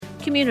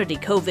Community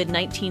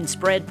COVID-19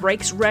 spread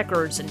breaks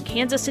records, and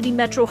Kansas City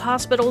Metro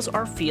hospitals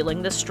are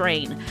feeling the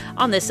strain.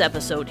 On this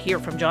episode, hear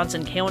from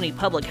Johnson County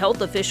public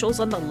health officials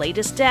on the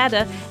latest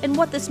data and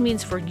what this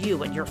means for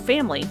you and your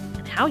family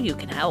and how you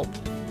can help.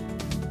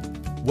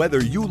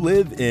 Whether you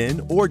live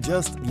in or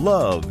just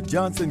love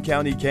Johnson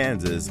County,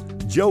 Kansas,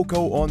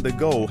 Joco on the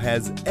Go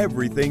has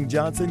everything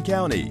Johnson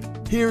County.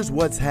 Here's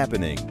what's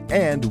happening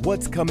and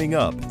what's coming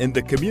up in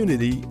the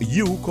community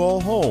you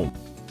call home.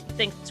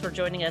 Thanks for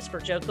joining us for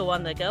Joco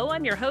on the Go.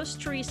 I'm your host,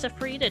 Teresa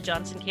Fried, a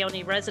Johnson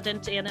County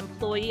resident and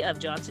employee of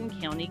Johnson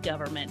County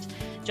government.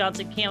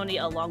 Johnson County,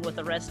 along with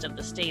the rest of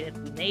the state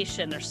and the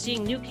nation, are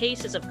seeing new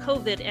cases of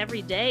COVID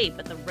every day,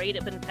 but the rate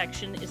of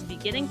infection is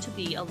beginning to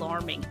be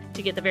alarming.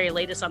 To get the very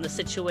latest on the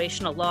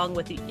situation, along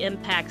with the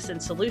impacts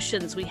and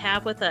solutions, we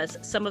have with us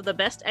some of the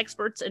best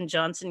experts in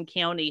Johnson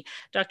County.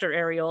 Dr.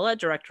 Ariola,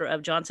 Director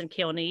of Johnson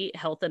County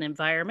Health and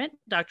Environment,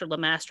 Dr.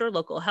 LeMaster,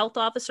 Local Health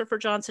Officer for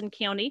Johnson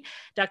County,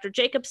 Dr.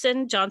 Jacobson,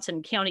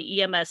 Johnson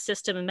County EMS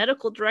System and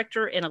Medical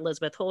Director, and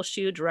Elizabeth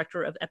Holshoe,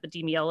 Director of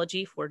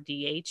Epidemiology for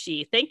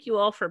DHE. Thank you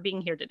all for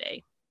being here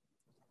today.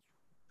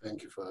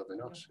 Thank you for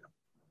having us.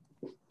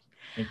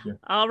 Thank you.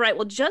 All right.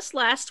 Well, just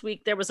last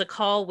week, there was a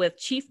call with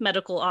chief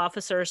medical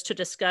officers to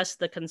discuss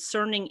the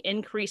concerning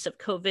increase of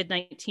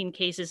COVID-19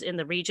 cases in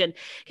the region.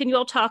 Can you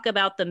all talk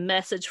about the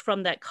message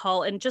from that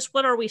call and just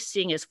what are we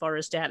seeing as far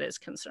as data is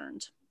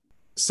concerned?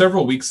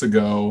 Several weeks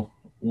ago,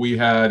 we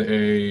had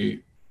a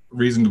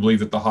reason to believe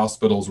that the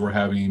hospitals were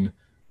having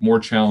more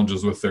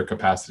challenges with their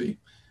capacity,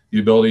 the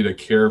ability to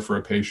care for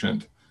a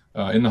patient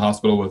in the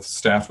hospital with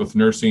staff with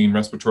nursing,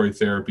 respiratory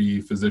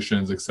therapy,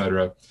 physicians, et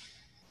cetera.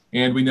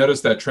 And we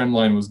noticed that trend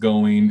line was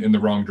going in the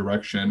wrong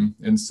direction.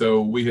 And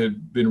so we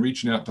had been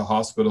reaching out to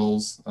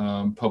hospitals,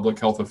 public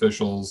health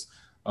officials,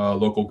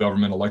 local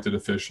government elected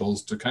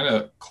officials to kind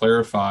of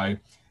clarify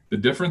the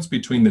difference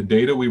between the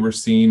data we were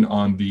seeing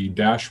on the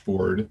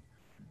dashboard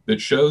that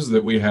shows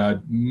that we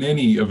had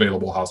many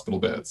available hospital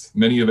beds,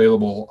 many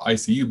available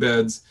ICU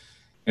beds,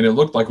 and it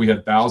looked like we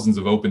had thousands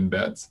of open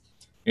beds.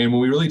 And when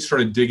we really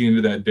started digging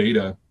into that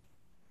data,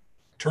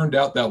 turned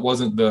out that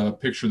wasn't the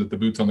picture that the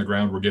boots on the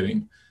ground were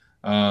getting.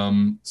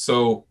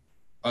 So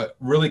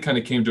really kind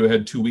of came to a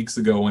head 2 weeks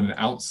ago when an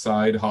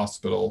outside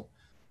hospital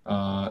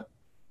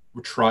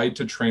tried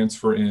to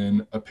transfer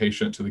in a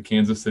patient to the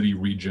Kansas City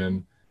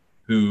region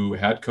who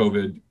had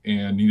COVID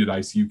and needed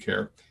ICU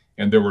care.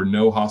 And there were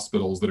no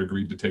hospitals that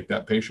agreed to take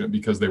that patient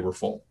because they were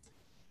full.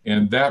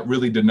 And that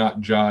really did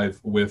not jive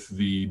with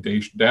the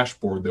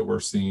dashboard that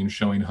we're seeing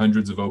showing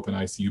hundreds of open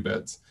ICU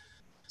beds.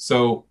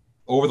 So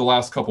over the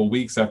last couple of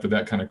weeks after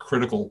that kind of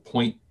critical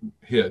point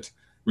hit,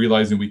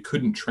 realizing we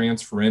couldn't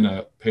transfer in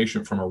a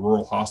patient from a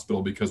rural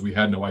hospital because we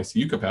had no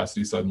ICU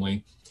capacity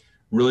suddenly,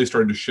 really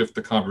started to shift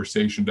the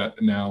conversation to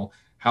now,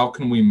 how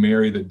can we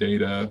marry the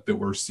data that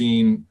we're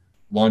seeing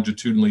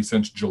longitudinally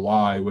since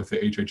July with the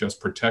HHS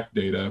Protect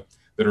data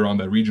that are on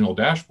the regional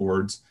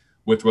dashboards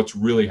with what's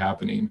really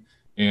happening.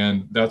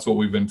 And that's what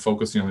we've been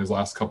focusing on these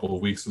last couple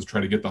of weeks, is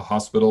try to get the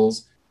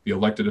hospitals, the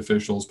elected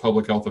officials,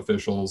 public health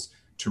officials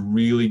to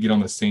really get on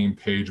the same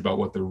page about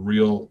what the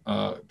real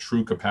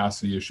true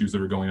capacity issues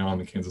that are going on in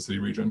the Kansas City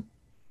region.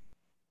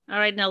 All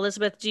right. Now,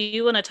 Elizabeth, do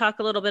you want to talk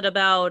a little bit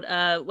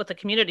about what the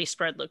community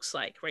spread looks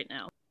like right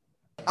now?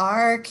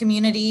 Our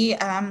community,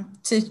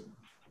 to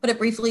put it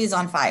briefly, is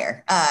on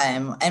fire.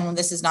 And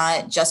this is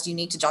not just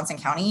unique to Johnson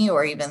County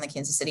or even the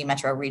Kansas City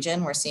metro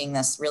region. We're seeing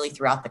this really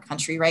throughout the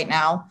country right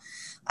now.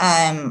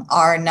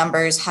 Our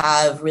numbers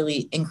have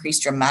really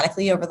increased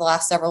dramatically over the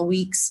last several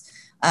weeks.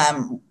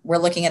 We're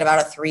looking at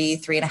about a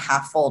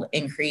 3.5 fold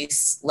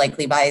increase,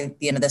 likely by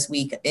the end of this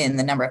week, in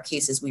the number of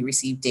cases we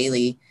receive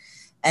daily.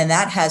 And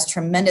that has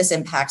tremendous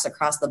impacts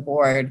across the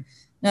board,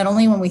 not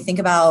only when we think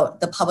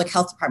about the public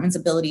health department's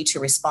ability to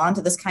respond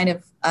to this kind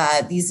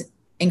of these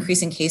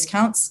increasing case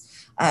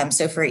counts.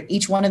 So for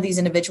each one of these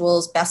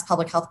individuals, best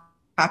public health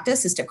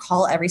practice is to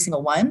call every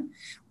single one,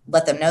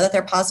 let them know that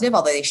they're positive,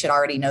 although they should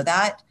already know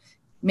that.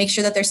 Make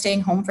sure that they're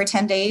staying home for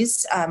 10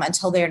 days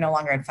until they are no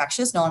longer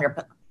infectious, no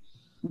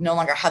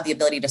longer have the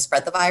ability to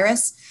spread the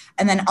virus.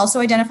 And then also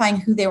identifying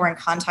who they were in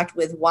contact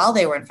with while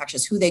they were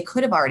infectious, who they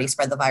could have already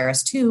spread the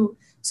virus to,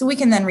 so we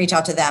can then reach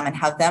out to them and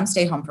have them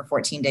stay home for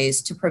 14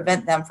 days to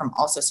prevent them from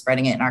also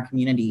spreading it in our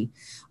community.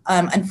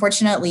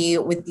 Unfortunately,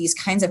 with these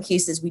kinds of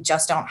cases, we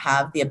just don't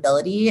have the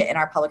ability in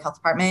our public health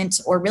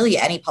department, or really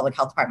any public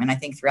health department, I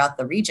think, throughout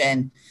the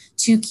region,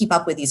 to keep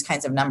up with these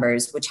kinds of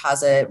numbers, which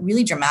has a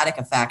really dramatic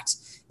effect.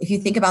 If you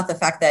think about the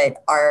fact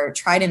that our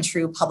tried and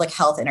true public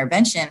health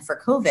intervention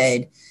for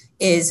COVID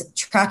is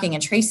tracking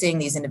and tracing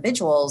these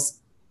individuals,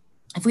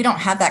 if we don't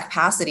have that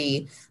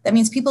capacity, that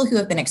means people who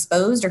have been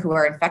exposed or who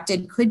are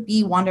infected could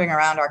be wandering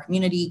around our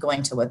community,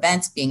 going to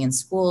events, being in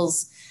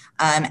schools.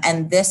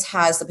 And this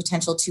has the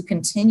potential to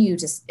continue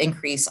to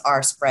increase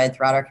our spread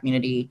throughout our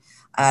community,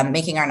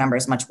 making our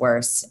numbers much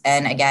worse.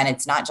 And again,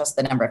 it's not just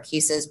the number of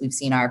cases. We've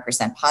seen our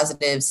percent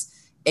positives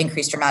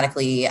increase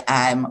dramatically.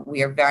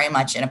 We are very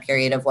much in a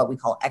period of what we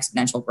call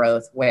exponential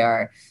growth,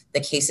 where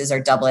the cases are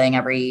doubling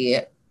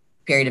every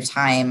period of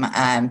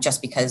time,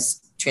 just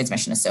because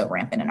transmission is so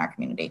rampant in our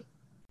community.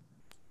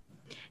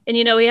 And,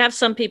 you know, we have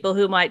some people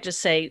who might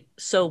just say,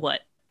 so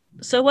what?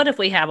 So what if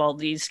we have all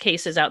these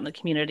cases out in the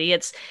community?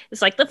 It's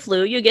like the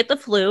flu. You get the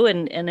flu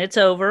and it's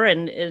over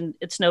and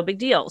it's no big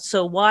deal.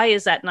 So why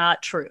is that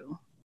not true?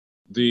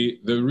 The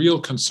real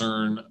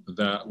concern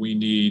that we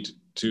need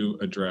to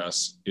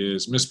address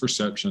is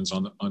misperceptions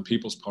on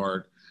people's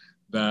part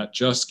that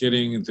just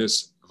getting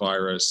this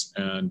virus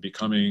and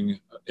becoming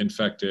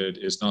infected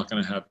is not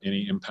going to have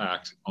any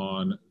impact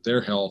on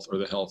their health or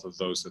the health of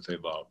those that they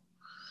love.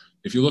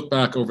 If you look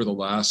back over the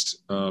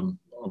last,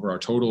 over our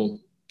total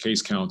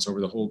case counts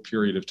over the whole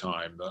period of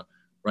time,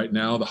 right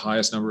now the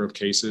highest number of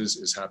cases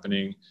is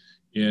happening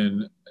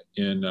in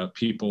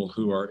people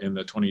who are in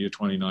the 20 to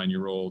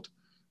 29-year-old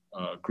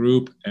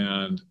group,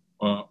 and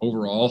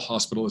overall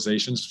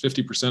hospitalizations,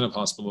 50% of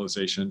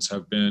hospitalizations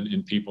have been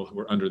in people who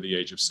are under the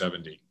age of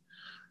 70.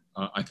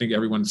 I think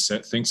everyone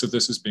thinks of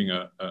this as being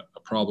a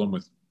problem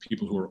with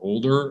people who are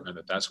older, and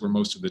that's where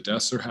most of the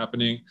deaths are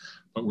happening.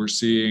 But we're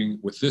seeing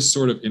with this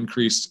sort of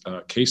increased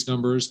case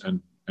numbers,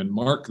 and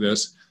mark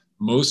this,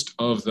 most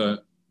of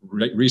the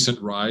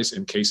recent rise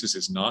in cases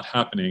is not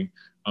happening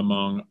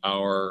among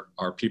our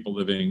people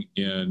living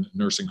in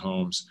nursing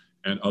homes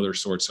and other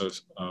sorts of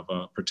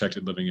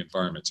protected living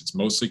environments. It's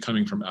mostly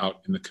coming from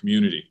out in the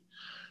community.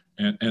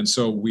 And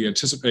so we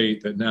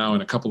anticipate that now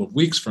in a couple of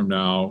weeks from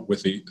now,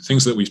 with the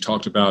things that we've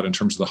talked about in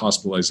terms of the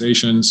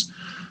hospitalizations,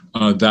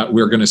 that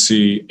we're going to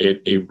see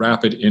a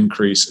rapid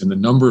increase in the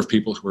number of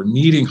people who are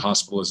needing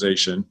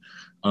hospitalization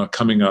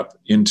coming up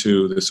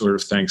into the sort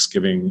of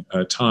Thanksgiving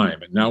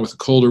time. And now with the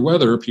colder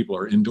weather, people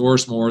are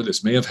indoors more.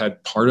 This may have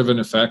had part of an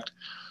effect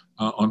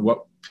on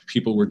what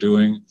people were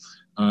doing.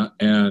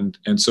 And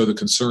so the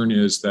concern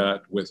is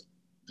that with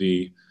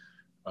the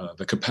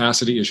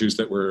capacity issues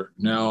that we're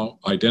now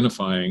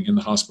identifying in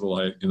the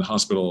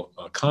hospital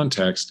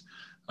context,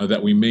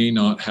 that we may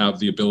not have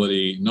the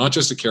ability not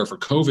just to care for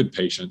COVID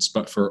patients,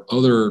 but for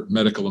other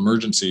medical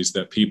emergencies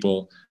that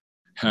people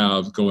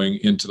have going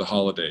into the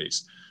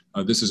holidays.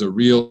 This is a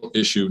real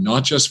issue,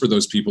 not just for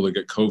those people that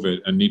get COVID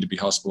and need to be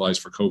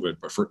hospitalized for COVID,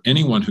 but for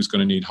anyone who's going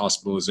to need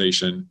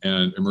hospitalization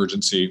and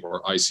emergency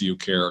or ICU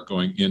care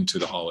going into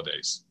the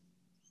holidays.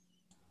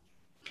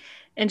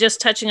 And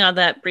just touching on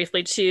that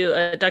briefly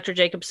too, Dr.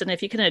 Jacobson,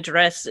 if you can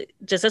address,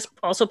 does this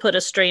also put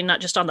a strain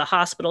not just on the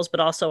hospitals, but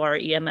also our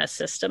EMS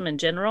system in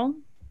general?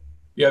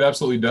 Yeah, it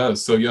absolutely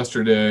does. So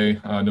yesterday,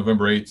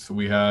 November 8th,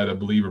 we had, I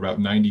believe, about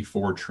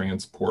 94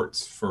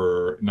 transports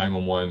for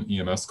 911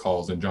 EMS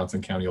calls in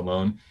Johnson County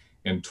alone.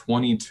 And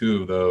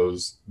 22 of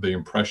those, the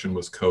impression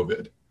was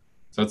COVID.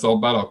 So that's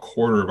about a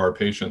quarter of our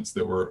patients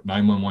that were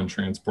 911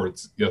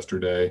 transports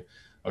yesterday,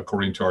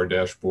 according to our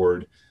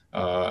dashboard,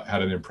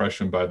 had an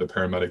impression by the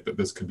paramedic that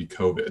this could be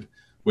COVID,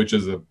 which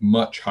is a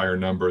much higher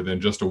number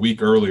than just a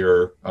week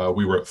earlier.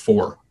 We were at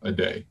 4 a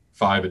day,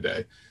 5 a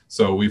day.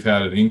 So we've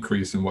had an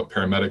increase in what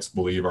paramedics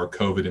believe are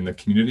COVID in the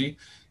community,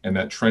 and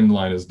that trend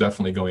line is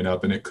definitely going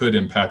up, and it could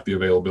impact the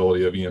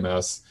availability of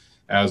EMS,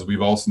 as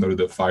we've also noted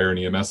that fire and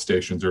EMS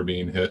stations are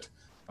being hit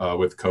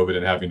with COVID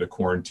and having to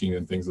quarantine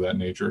and things of that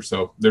nature.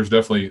 So there's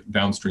definitely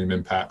downstream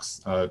impacts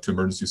to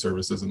emergency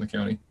services in the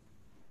county.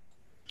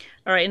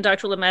 All right. And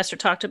Dr. LeMaster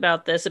talked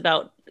about this,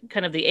 about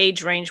kind of the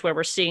age range where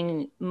we're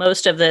seeing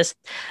most of this.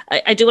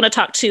 I do want to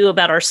talk too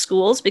about our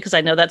schools, because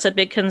I know that's a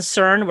big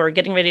concern. We're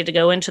getting ready to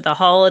go into the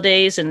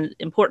holidays, and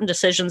important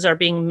decisions are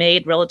being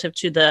made relative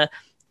to the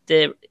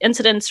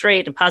incidence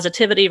rate and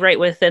positivity rate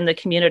within the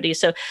community.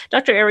 So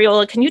Dr.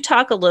 Arriola, can you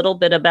talk a little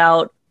bit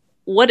about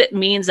what it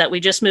means that we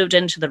just moved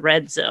into the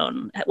red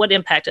zone? What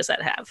impact does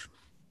that have?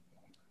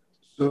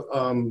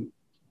 So,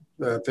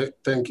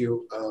 thank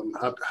you.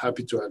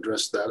 Happy to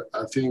address that.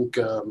 I think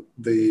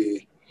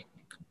the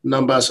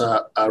numbers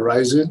are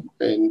rising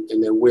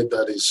in a way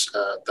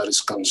that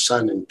is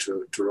concerning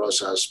to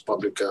us as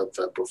public health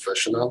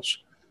professionals.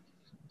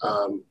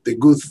 The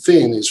good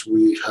thing is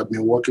we have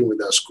been working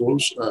with our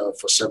schools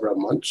for several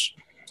months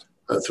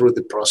through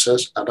the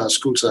process, and our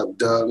schools have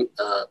done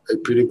a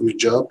pretty good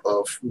job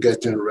of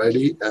getting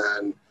ready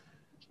and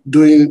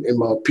doing, in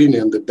my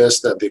opinion, the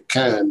best that they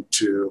can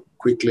to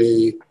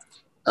quickly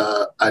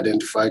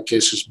identify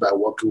cases by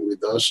working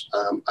with us,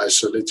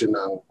 isolating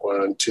and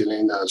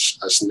quarantining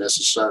as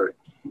necessary.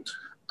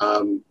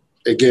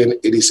 Again,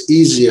 it is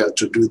easier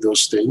to do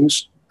those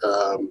things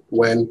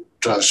when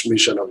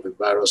transmission of the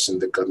virus in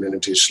the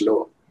community is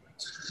low.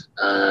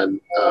 And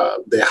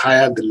the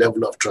higher the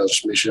level of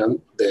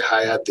transmission, the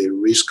higher the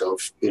risk of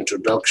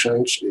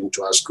introductions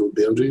into our school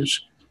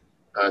buildings,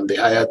 and the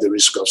higher the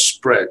risk of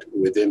spread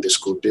within the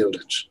school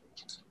buildings.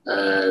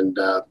 And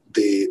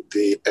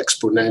the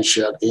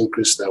exponential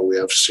increase that we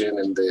have seen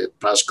in the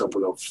past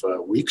couple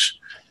of weeks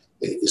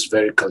is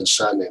very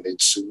concerning.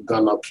 It's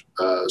gone up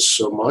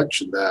so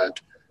much that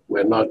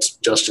we're not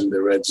just in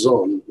the red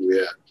zone,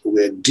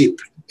 we're deep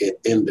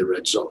in the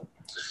red zone.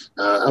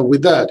 And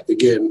with that,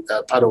 again,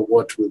 part of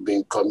what we've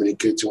been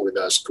communicating with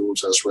our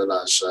schools as well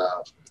as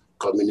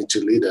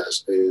community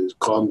leaders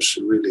comes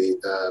really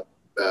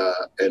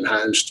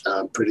enhanced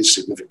pretty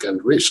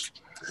significant risk.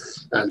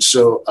 And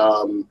so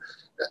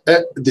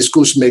the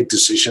schools make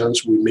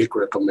decisions. We make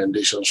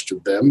recommendations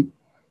to them.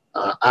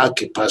 Our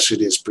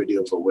capacity is pretty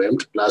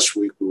overwhelmed. Last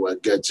week, we were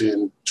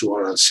getting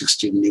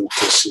 260 new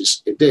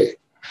cases a day.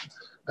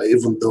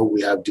 Even though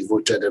we have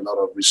devoted a lot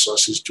of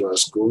resources to our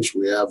schools,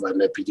 we have an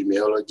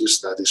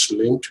epidemiologist that is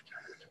linked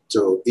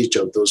to each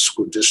of those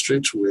school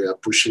districts. We are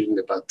pushing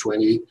about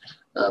 20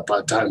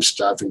 part-time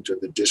staff into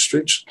the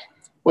districts.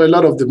 Well, a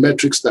lot of the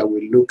metrics that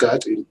we look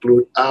at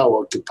include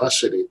our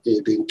capacity.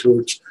 It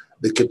includes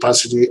the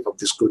capacity of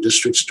the school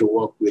districts to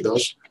work with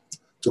us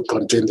to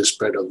contain the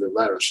spread of the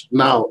virus.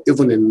 Now,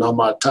 even in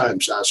normal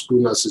times, our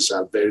school nurses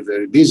are very,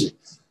 very busy.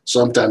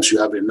 Sometimes you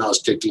have a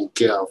nurse taking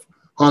care of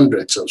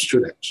hundreds of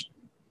students.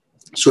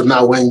 So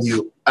now when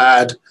you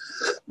add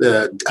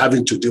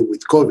having to deal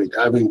with COVID,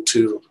 having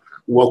to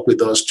work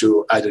with us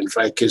to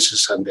identify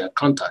cases and their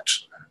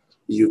contacts,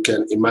 you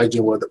can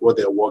imagine what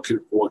they're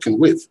working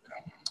with.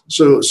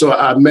 So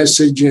our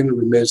messaging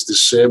remains the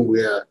same.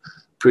 We are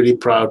pretty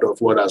proud of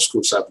what our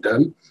schools have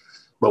done,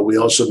 but we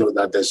also know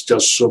that there's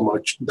just so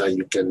much that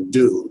you can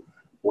do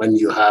when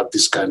you have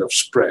this kind of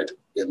spread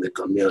in the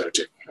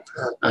community.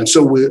 And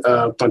so we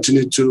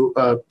continue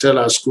to tell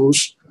our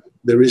schools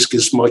the risk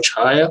is much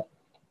higher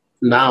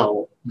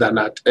now than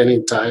at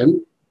any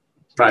time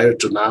prior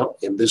to now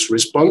in this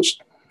response.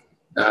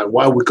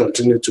 While we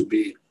continue to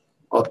be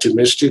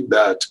optimistic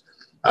that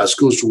our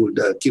schools would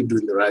keep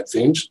doing the right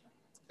things,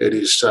 it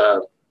is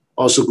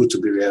also good to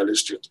be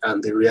realistic.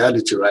 And the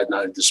reality right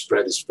now is the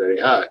spread is very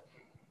high.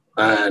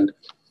 And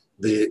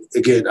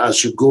again,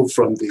 as you go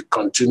from the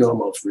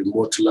continuum of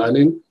remote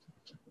learning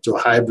to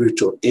hybrid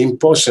to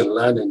in-person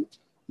learning,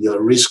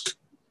 your risk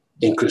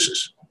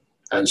increases.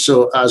 And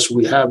so as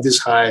we have this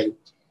high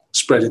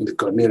spread in the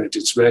community,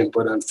 it's very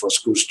important for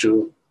schools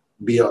to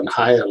be on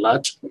high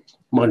alert,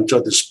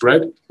 monitor the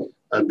spread,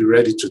 and be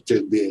ready to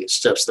take the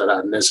steps that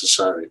are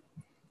necessary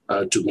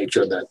to make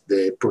sure that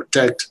they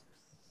protect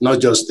not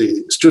just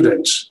the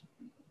students,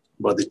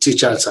 but the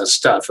teachers and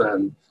staff.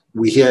 And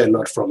we hear a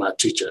lot from our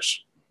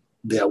teachers.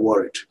 They are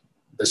worried.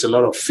 There's a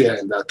lot of fear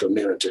in that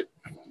community.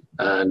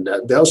 And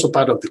they're also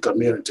part of the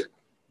community.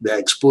 They're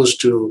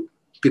exposed to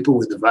people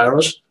with the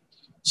virus.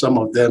 Some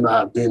of them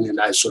have been in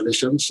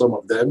isolation, some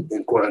of them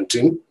in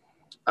quarantine.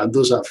 And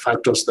those are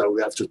factors that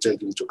we have to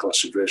take into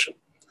consideration.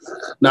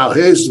 Now,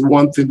 here's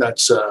one thing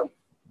that's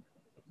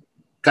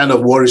kind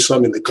of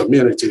worrisome in the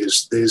community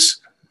is this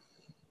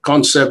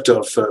concept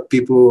of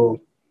people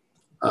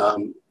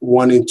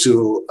wanting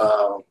to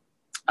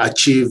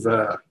achieve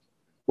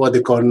what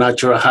they call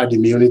natural herd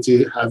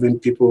immunity, having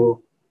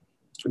people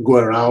go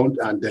around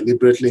and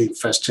deliberately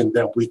infesting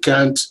them. We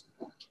don't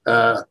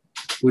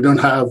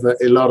have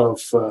a lot of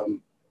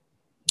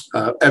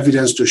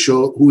evidence to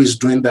show who is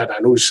doing that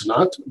and who is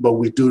not, but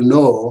we do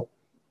know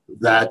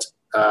that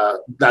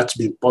that's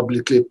been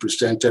publicly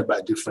presented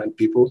by different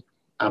people.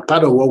 And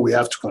part of what we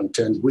have to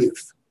contend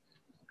with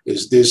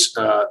is this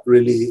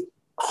really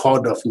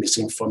horde of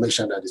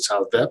misinformation that is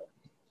out there.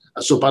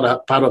 And so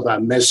part of our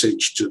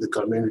message to the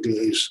community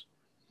is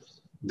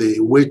the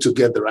way to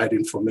get the right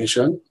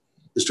information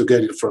is to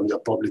get it from your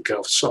public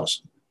health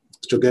source,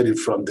 is to get it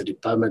from the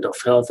Department of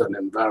Health and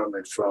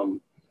Environment,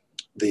 from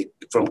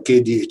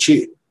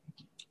KDHE,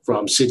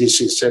 from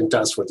CDC,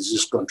 Centers for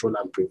Disease Control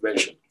and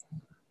Prevention,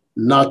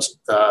 not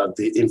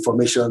the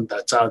information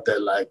that's out there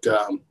like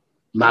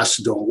masks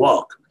don't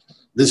work.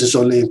 This is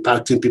only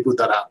impacting people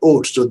that are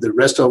old, so the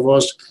rest of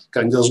us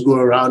can just go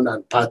around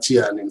and party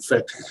and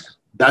infect.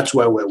 That's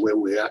why we're where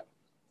we are.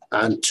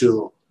 And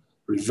to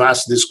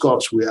reverse this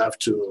course, we have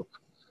to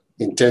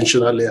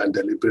intentionally and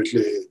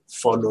deliberately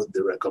follow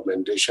the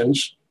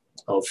recommendations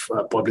of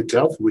public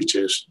health, which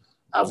is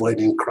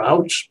avoiding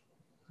crowds,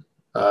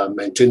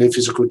 maintaining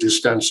physical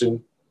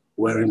distancing,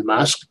 wearing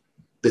masks.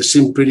 They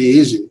seem pretty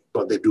easy,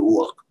 but they do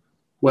work.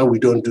 When we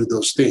don't do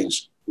those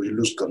things, we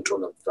lose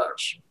control of the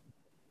virus.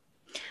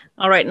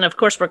 All right. And of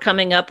course, we're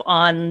coming up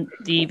on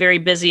the very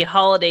busy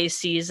holiday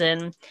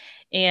season,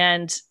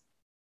 and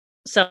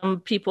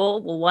some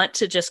people will want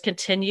to just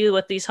continue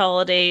with these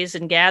holidays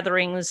and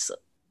gatherings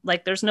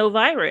like there's no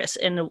virus.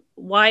 And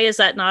why is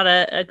that not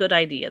a good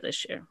idea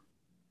this year?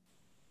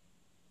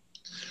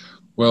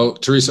 Well,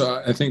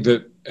 Teresa, I think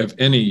that of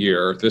any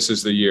year, this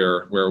is the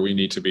year where we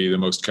need to be the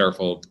most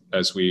careful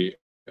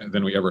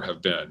than we ever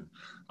have been.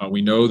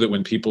 We know that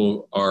when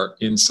people are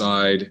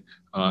inside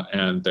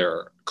and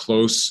they're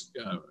close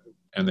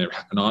and they're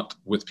not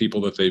with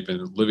people that they've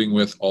been living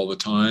with all the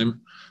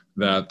time,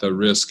 that the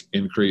risk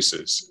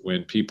increases.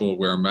 When people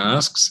wear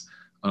masks,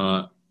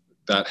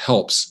 that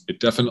helps. It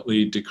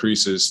definitely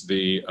decreases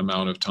the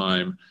amount of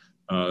time,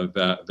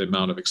 the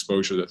amount of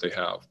exposure that they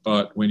have.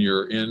 But when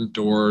you're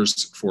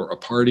indoors for a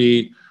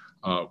party,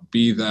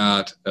 be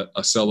that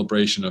a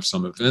celebration of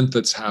some event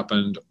that's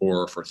happened,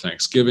 or for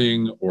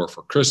Thanksgiving, or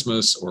for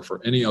Christmas, or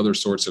for any other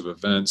sorts of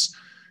events,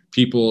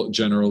 people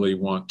generally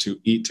want to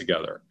eat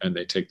together, and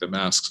they take the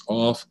masks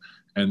off,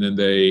 and then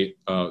their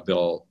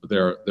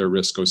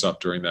risk goes up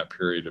during that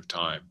period of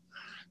time.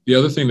 The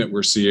other thing that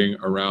we're seeing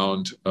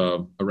around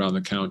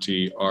the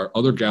county are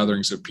other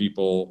gatherings of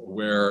people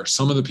where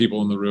some of the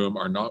people in the room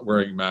are not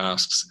wearing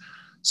masks,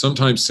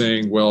 sometimes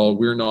saying, well,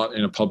 we're not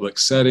in a public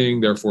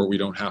setting, therefore we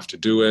don't have to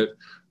do it.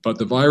 But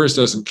the virus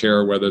doesn't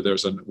care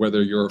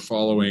whether you're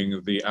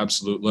following the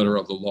absolute letter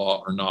of the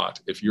law or not.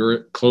 If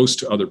you're close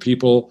to other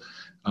people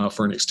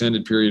for an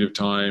extended period of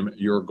time,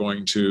 you're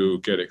going to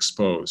get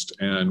exposed.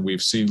 And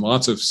we've seen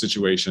lots of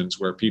situations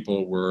where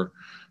people were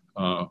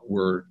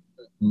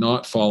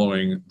not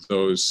following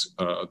those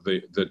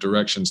the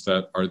directions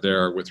that are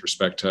there with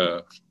respect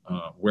to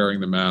wearing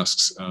the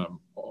masks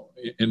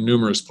in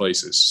numerous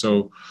places.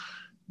 So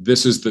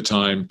this is the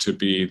time to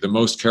be the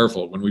most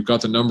careful. When we've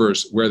got the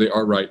numbers where they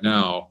are right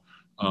now,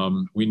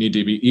 we need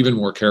to be even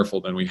more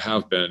careful than we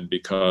have been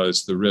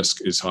because the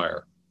risk is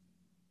higher.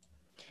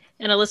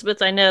 And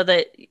Elizabeth, I know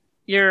that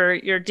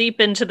you're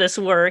deep into this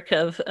work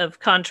of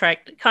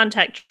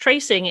contact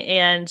tracing,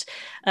 and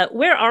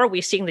where are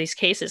we seeing these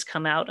cases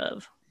come out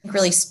of? It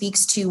really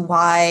speaks to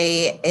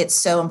why it's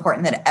so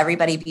important that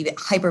everybody be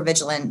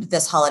hypervigilant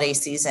this holiday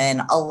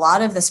season. A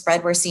lot of the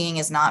spread we're seeing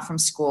is not from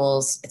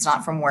schools. It's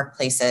not from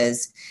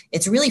workplaces.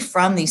 It's really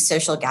from these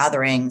social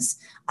gatherings,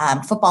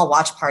 football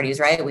watch parties,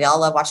 right? We all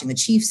love watching the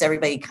Chiefs.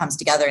 Everybody comes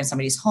together in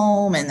somebody's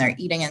home and they're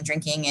eating and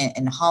drinking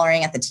and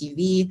hollering at the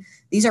TV.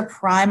 These are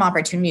prime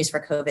opportunities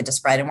for COVID to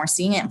spread. And we're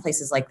seeing it in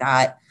places like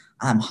that.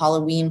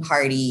 Halloween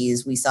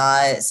parties. We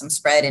saw some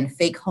spread in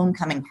fake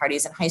homecoming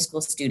parties in high school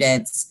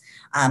students.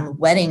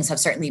 Weddings have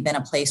certainly been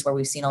a place where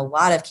we've seen a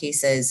lot of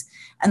cases.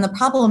 And the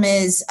problem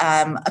is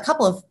a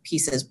couple of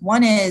pieces.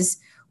 One is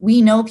we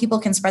know people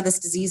can spread this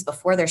disease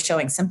before they're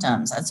showing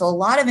symptoms. And so a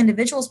lot of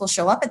individuals will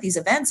show up at these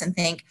events and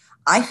think,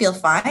 I feel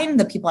fine.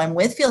 The people I'm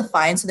with feel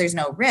fine. So there's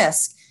no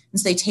risk. And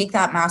so they take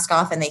that mask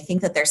off and they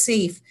think that they're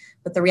safe.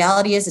 But the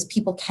reality is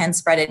people can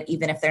spread it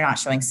even if they're not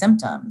showing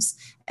symptoms.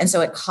 And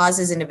so it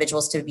causes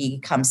individuals to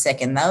become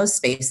sick in those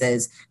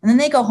spaces. And then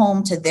they go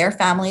home to their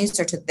families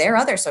or to their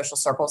other social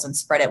circles and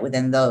spread it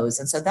within those.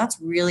 And so that's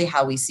really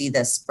how we see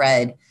this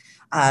spread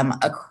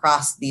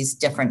across these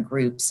different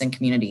groups and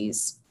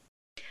communities.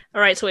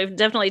 All right. So we've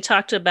definitely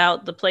talked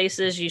about the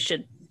places you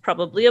should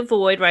probably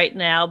avoid right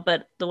now,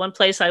 but the one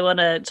place I want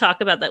to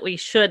talk about that we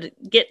should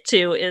get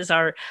to is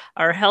our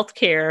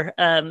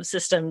healthcare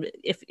system.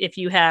 If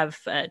you have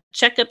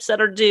checkups that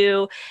are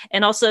due,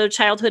 and also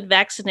childhood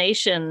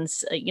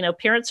vaccinations,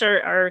 parents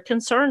are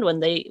concerned when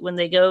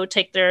they go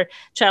take their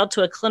child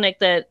to a clinic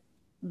that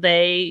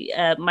they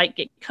might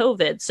get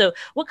COVID. So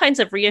what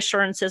kinds of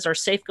reassurances or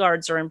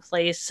safeguards are in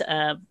place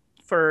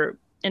for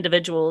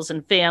individuals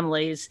and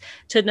families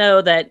to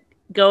know that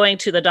going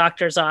to the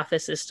doctor's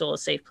office is still a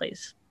safe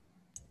place?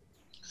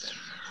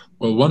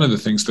 Well, one of the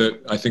things that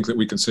I think that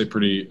we can say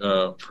pretty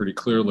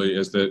clearly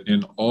is that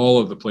in all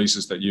of the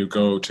places that you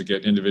go to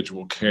get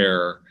individual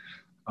care,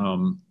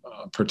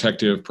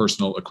 protective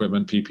personal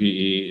equipment,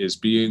 PPE, is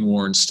being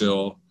worn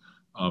still.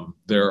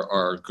 There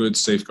are good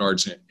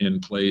safeguards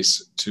in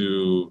place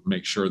to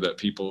make sure that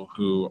people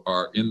who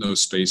are in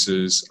those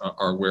spaces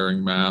are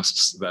wearing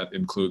masks. That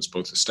includes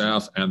both the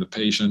staff and the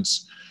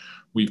patients.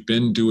 We've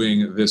been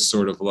doing this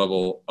sort of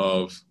level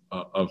of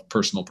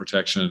personal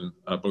protection,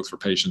 both for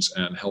patients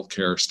and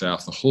healthcare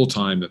staff, the whole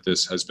time that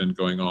this has been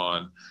going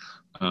on.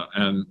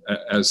 And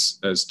as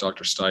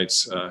Dr.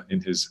 Stites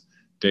in his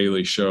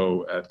daily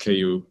show at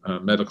KU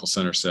Medical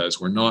Center says,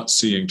 we're not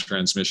seeing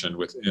transmission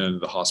within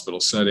the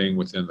hospital setting,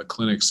 within the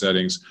clinic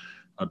settings,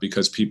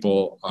 because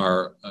people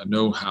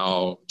know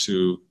how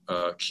to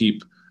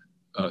keep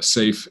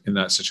safe in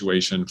that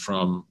situation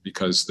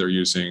because they're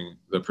using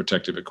the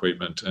protective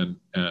equipment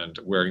and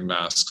wearing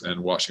masks and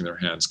washing their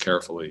hands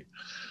carefully.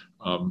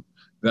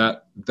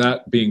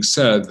 That being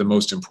said, the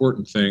most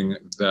important thing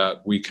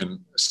that we can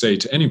say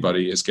to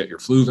anybody is get your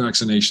flu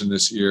vaccination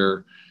this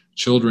year.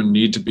 Children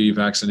need to be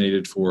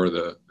vaccinated for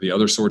the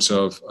other sorts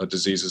of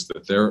diseases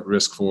that they're at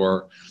risk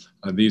for.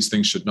 These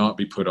things should not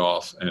be put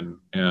off, and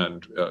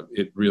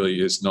it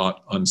really is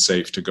not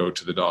unsafe to go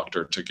to the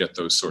doctor to get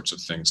those sorts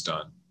of things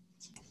done.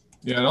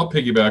 Yeah, and I'll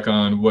piggyback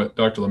on what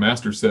Dr.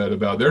 Lemaster said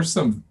about there's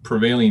some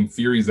prevailing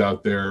theories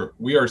out there.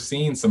 We are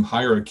seeing some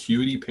higher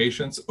acuity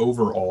patients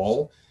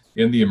overall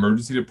in the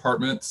emergency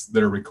departments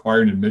that are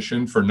requiring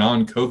admission for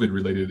non-COVID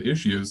related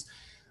issues.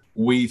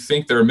 We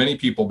think there are many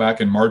people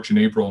back in March and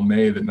April and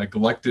May that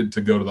neglected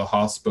to go to the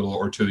hospital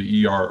or to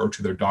the ER or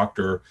to their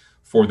doctor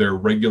for their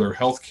regular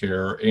health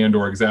care and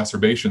or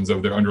exacerbations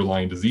of their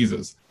underlying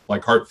diseases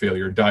like heart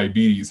failure,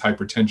 diabetes,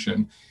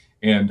 hypertension.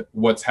 And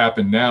what's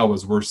happened now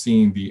is we're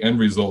seeing the end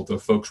result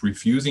of folks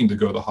refusing to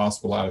go to the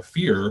hospital out of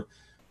fear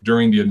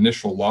during the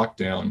initial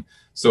lockdown.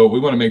 So we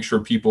want to make sure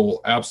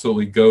people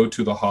absolutely go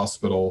to the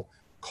hospital,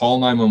 call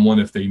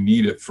 911 if they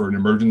need it for an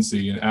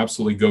emergency, and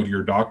absolutely go to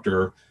your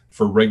doctor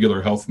for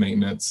regular health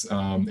maintenance.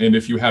 And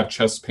if you have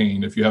chest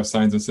pain, if you have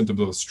signs and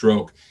symptoms of a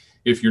stroke,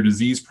 if your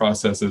disease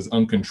process is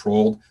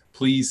uncontrolled,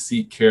 please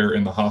seek care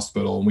in the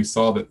hospital. And we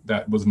saw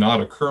that was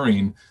not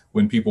occurring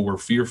when people were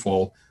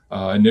fearful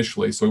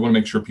initially. So we want to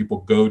make sure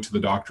people go to the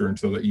doctor and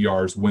to the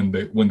ERs when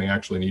they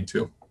actually need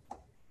to.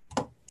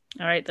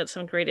 All right, that's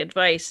some great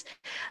advice.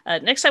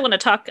 Next, I want to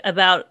talk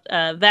about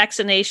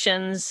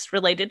vaccinations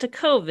related to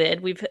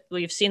COVID.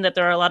 We've seen that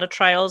there are a lot of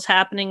trials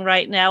happening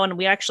right now, and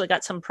we actually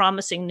got some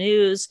promising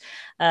news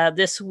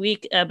this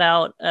week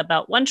about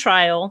one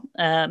trial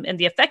and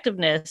the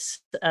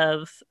effectiveness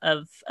of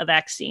a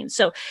vaccine.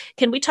 So,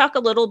 can we talk a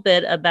little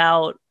bit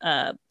about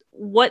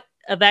what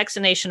a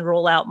vaccination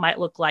rollout might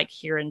look like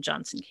here in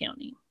Johnson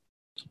County?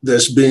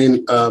 There's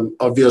been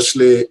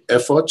obviously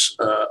efforts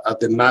at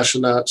the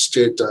national,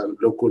 state, and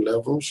local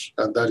levels,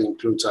 and that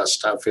includes our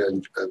staff here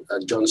in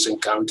Johnson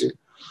County,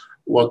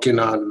 working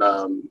on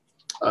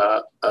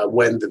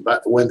when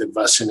the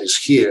vaccine is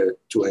here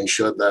to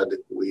ensure that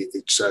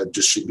it's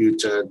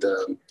distributed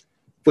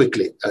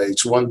quickly.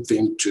 It's one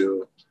thing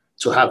to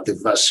have the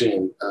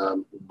vaccine,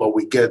 but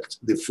we get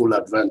the full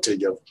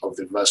advantage of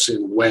the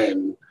vaccine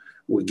when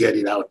we get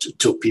it out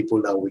to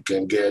people, and we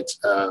can get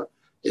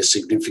a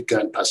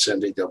significant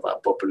percentage of our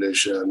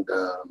population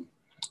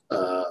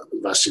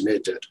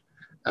vaccinated.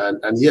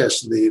 And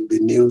yes, the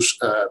news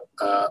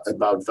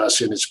about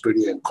vaccine is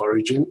pretty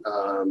encouraging,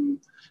 and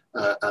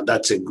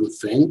that's a good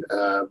thing.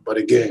 But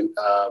again,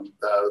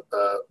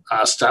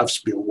 our staff's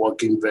been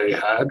working very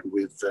hard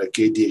with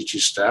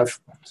KDHE staff,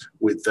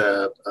 with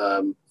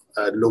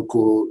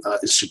local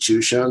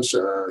institutions,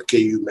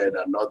 KU Med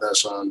and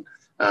others on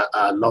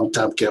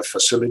long-term care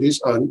facilities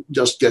on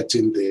just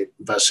getting the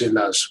vaccine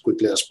as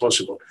quickly as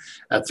possible.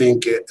 I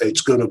think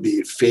it's going to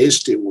be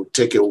phased. It will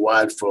take a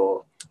while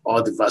for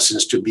all the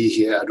vaccines to be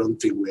here. I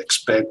don't think we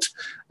expect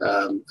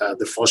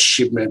the first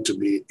shipment to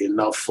be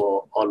enough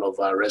for all of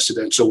our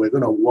residents. So we're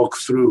going to walk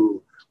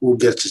through who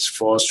gets it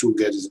first, who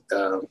gets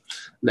it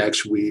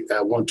next. We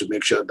want to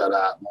make sure that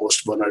our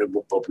most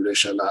vulnerable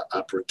population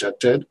are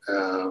protected.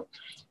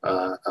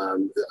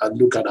 And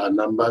look at our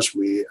numbers,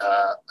 we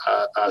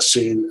are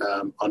seeing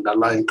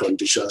underlying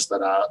conditions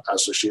that are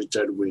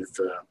associated with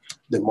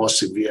the more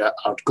severe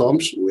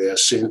outcomes. We are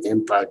seeing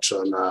impacts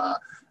on our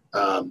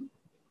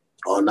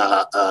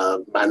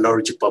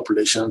minority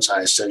populations,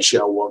 our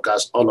essential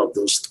workers. All of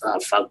those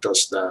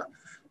factors that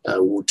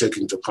we'll take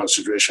into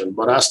consideration.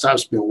 But our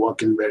staff's been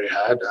working very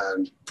hard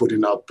and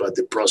putting up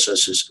the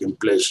processes in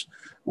place.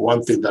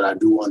 One thing that I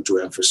do want to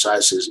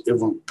emphasize is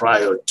even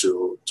prior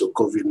to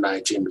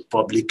COVID-19,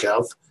 public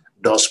health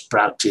does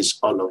practice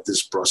all of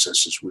these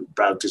processes. We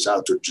practice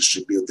how to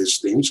distribute these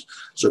things.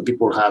 So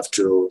people have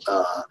to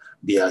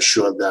be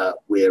assured that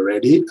we're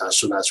ready. As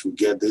soon as we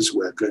get this,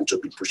 we're going to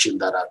be pushing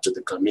that out to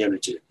the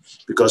community.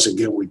 Because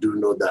again, we do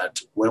know that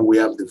when we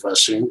have the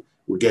vaccine,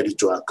 we get it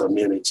to our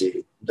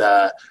community.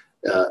 That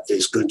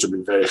is going to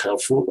be very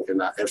helpful in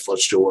our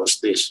efforts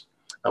towards this.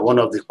 And one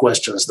of the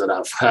questions that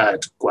I've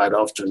had quite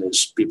often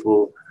is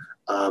people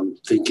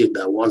thinking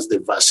that once the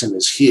vaccine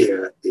is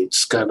here,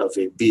 it's kind of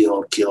a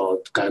be-all,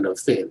 kill kind of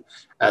thing.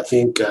 I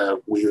think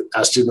we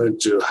are still going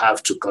to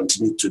have to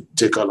continue to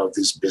take all of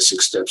these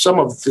basic steps. Some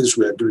of the things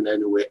we are doing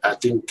anyway, I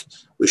think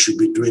we should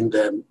be doing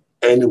them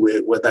anyway,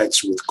 whether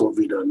it's with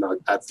COVID or not.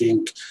 I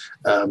think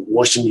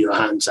washing your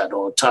hands at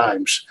all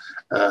times,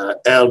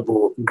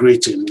 elbow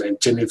greeting,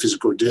 maintaining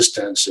physical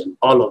distancing,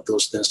 all of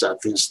those things are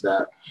things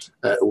that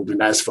it would be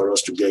nice for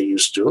us to get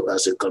used to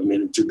as a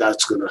community.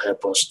 That's going to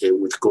help us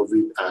with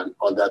COVID and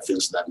other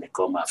things that may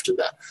come after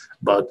that.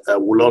 But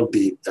we'll all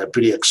be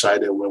pretty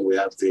excited when we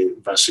have the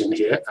vaccine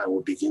here and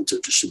we'll begin to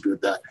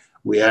distribute that.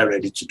 We are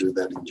ready to do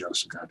that in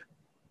Johnson County.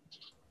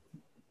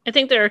 I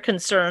think there are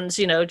concerns,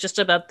 just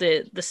about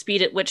the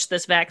speed at which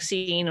this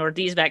vaccine or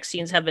these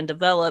vaccines have been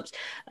developed.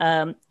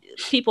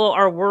 People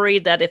are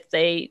worried that if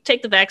they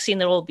take the vaccine,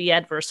 there will be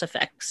adverse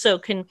effects. So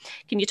can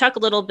you talk a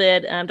little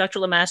bit, Dr.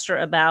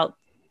 LeMaster, about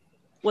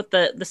what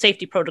the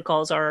safety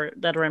protocols are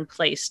that are in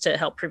place to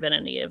help prevent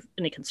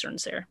any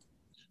concerns there?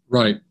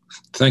 Right.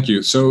 Thank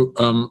you.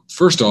 So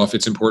first off,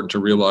 it's important to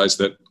realize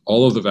that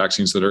all of the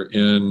vaccines that are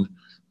in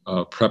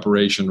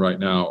preparation right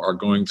now are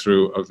going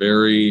through a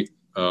very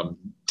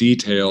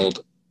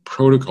detailed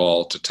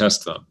protocol to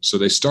test them. So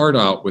they start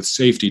out with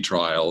safety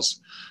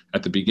trials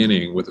at the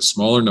beginning with a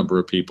smaller number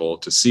of people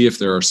to see if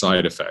there are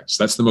side effects.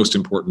 That's the most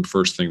important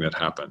first thing that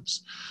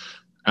happens.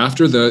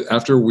 After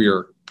we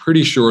are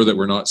pretty sure that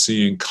we're not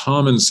seeing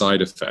common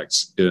side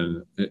effects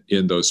in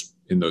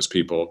those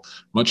people,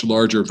 much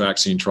larger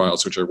vaccine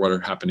trials, which are what are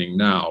happening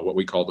now, what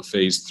we call the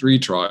phase 3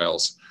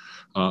 trials,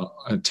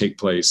 take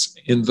place.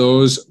 In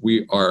those,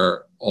 we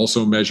are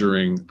also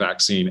measuring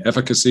vaccine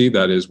efficacy.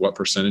 That is, what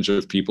percentage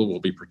of people will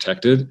be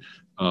protected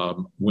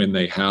when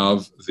they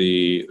have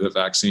the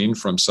vaccine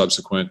from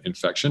subsequent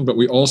infection. But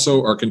we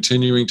also are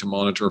continuing to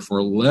monitor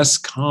for less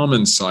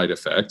common side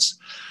effects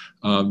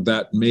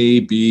that may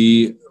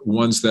be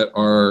ones that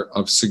are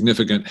of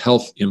significant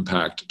health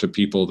impact to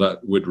people that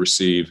would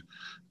receive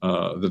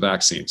the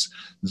vaccines.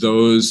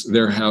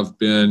 There have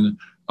been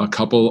a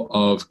couple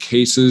of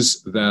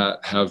cases that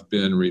have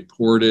been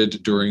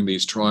reported during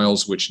these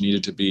trials which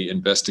needed to be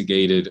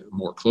investigated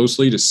more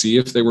closely to see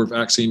if they were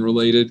vaccine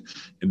related.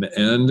 In the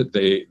end,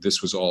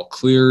 this was all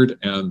cleared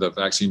and the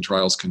vaccine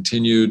trials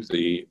continued.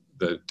 The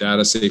the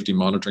data safety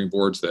monitoring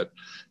boards that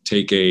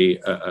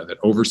that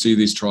oversee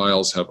these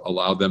trials have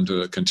allowed them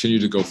to continue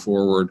to go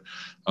forward.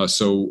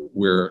 So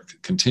we're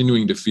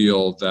continuing to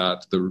feel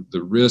that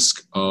the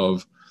risk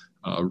of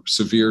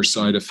severe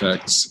side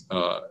effects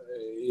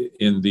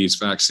in these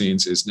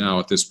vaccines is now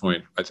at this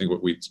point, I think,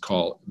 what we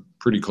call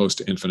pretty close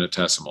to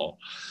infinitesimal.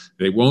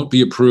 They won't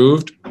be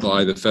approved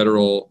by the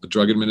Federal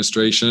Drug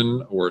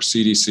Administration or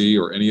CDC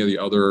or any of the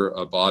other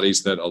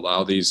bodies that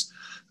allow these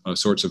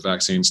sorts of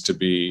vaccines to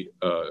be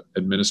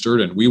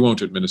administered, and we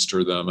won't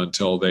administer them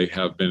until they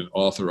have been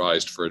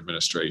authorized for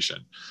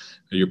administration.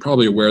 You're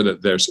probably aware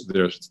that there's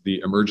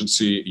the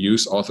emergency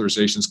use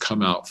authorizations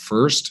come out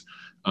first,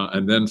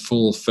 and then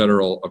full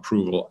federal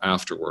approval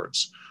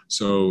afterwards.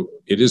 So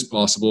it is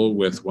possible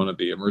with one of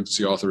the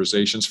emergency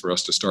authorizations for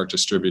us to start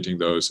distributing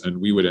those,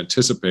 and we would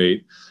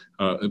anticipate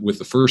with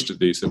the first of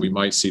these that we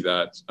might see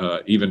that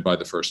even by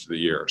the first of the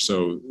year.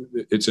 So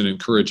it's an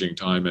encouraging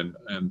time,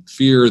 and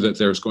fear that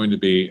there's going to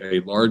be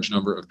a large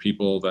number of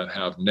people that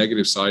have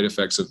negative side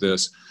effects of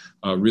this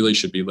really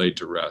should be laid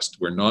to rest.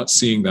 We're not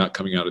seeing that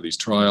coming out of these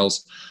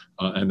trials,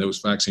 and those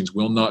vaccines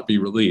will not be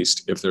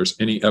released if there's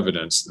any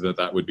evidence that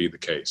that would be the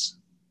case.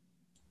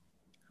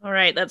 All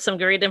right, that's some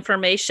great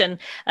information.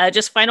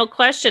 Just final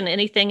question,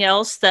 anything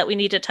else that we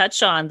need to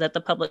touch on that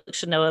the public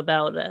should know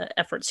about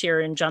efforts here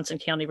in Johnson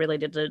County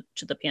related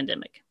to the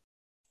pandemic?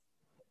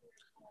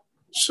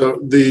 So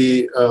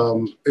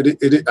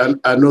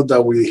I know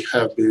that we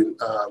have been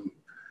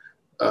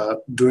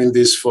doing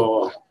this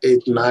for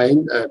 8,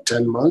 9,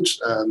 10 months,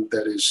 and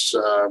there is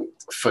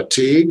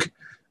fatigue.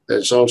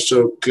 There's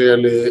also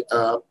clearly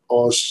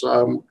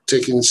also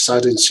taking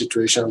certain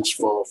situations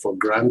for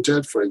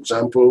granted. For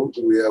example,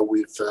 we are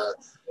with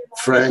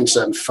friends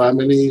and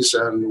families,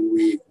 and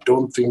we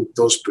don't think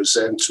those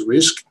present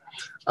risk.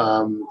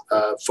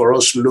 For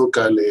us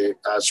locally,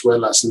 as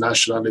well as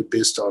nationally,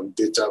 based on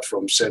data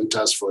from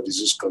Centers for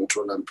Disease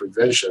Control and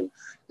Prevention,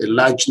 a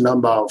large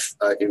number of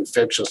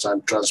infections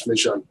and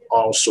transmission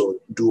also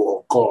do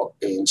occur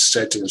in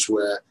settings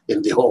where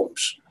in the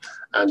homes.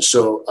 And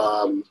so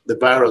the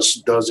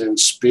virus doesn't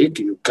speak,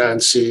 you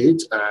can't see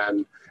it,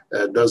 and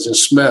doesn't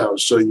smell.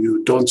 So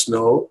you don't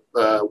know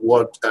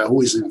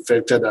who is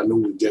infected and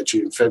who will get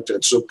you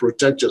infected. So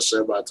protect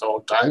yourself at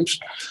all times.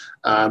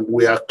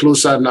 We are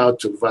closer now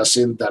to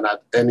vaccine than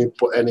at any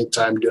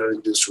time during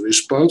this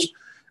response.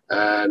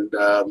 And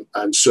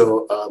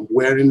so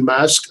wearing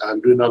masks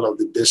and doing all of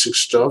the basic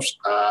stuff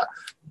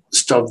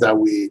that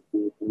we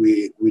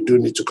do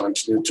need to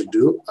continue to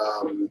do.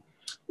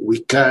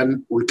 We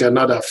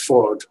cannot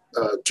afford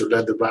to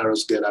let the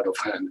virus get out of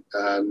hand.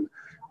 And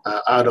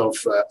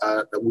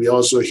we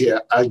also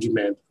hear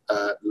argument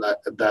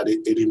that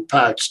it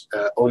impacts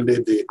only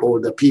the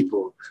older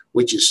people,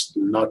 which is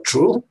not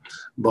true.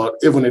 But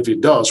even if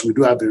it does, we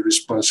do have a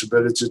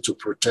responsibility to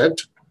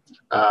protect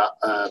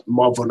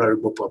more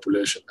vulnerable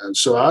population. And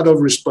so out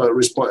of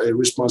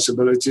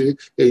responsibility,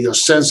 your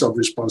sense of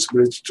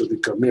responsibility to the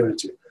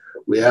community,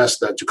 we ask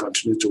that you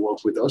continue to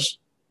work with us.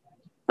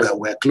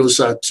 We're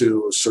closer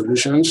to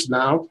solutions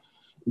now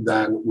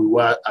than we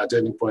were at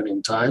any point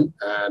in time.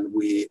 And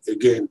we,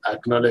 again,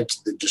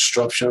 acknowledge the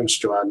disruptions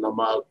to our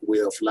normal way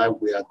of life.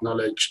 We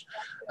acknowledge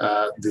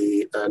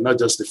not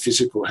just the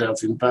physical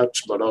health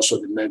impacts, but also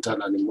the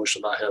mental and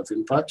emotional health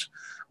impact.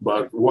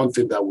 But one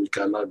thing that we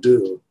cannot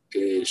do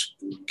is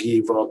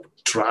give up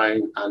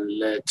trying and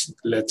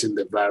letting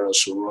the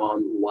virus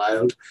run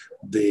wild.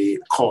 The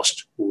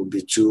cost will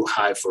be too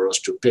high for us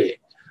to pay.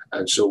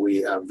 And so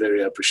we are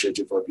very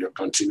appreciative of your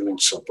continuing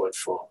support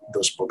for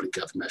those public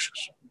health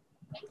measures.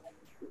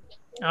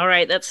 All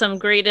right, that's some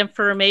great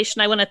information.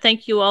 I want to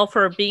thank you all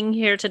for being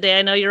here today.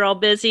 I know you're all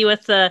busy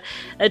with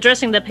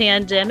addressing the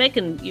pandemic,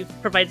 and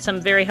you've provided some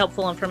very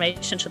helpful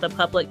information to the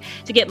public.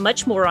 To get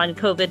much more on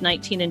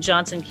COVID-19 in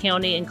Johnson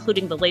County,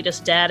 including the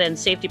latest data and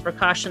safety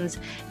precautions,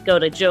 go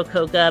to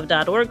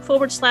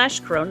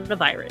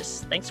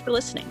jocogov.org/coronavirus. Thanks for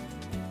listening.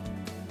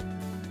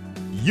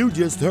 You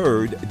just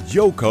heard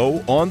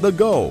JOCO on the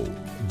Go.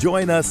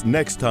 Join us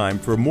next time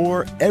for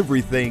more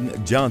Everything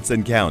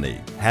Johnson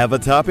County. Have a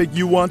topic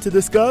you want to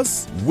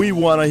discuss? We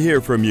want to hear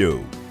from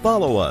you.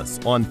 Follow us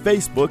on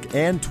Facebook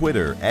and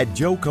Twitter at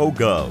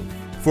JOCOGov.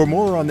 For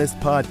more on this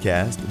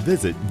podcast,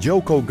 visit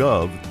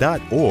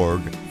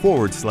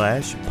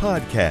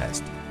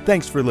jocogov.org/podcast.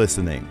 Thanks for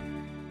listening.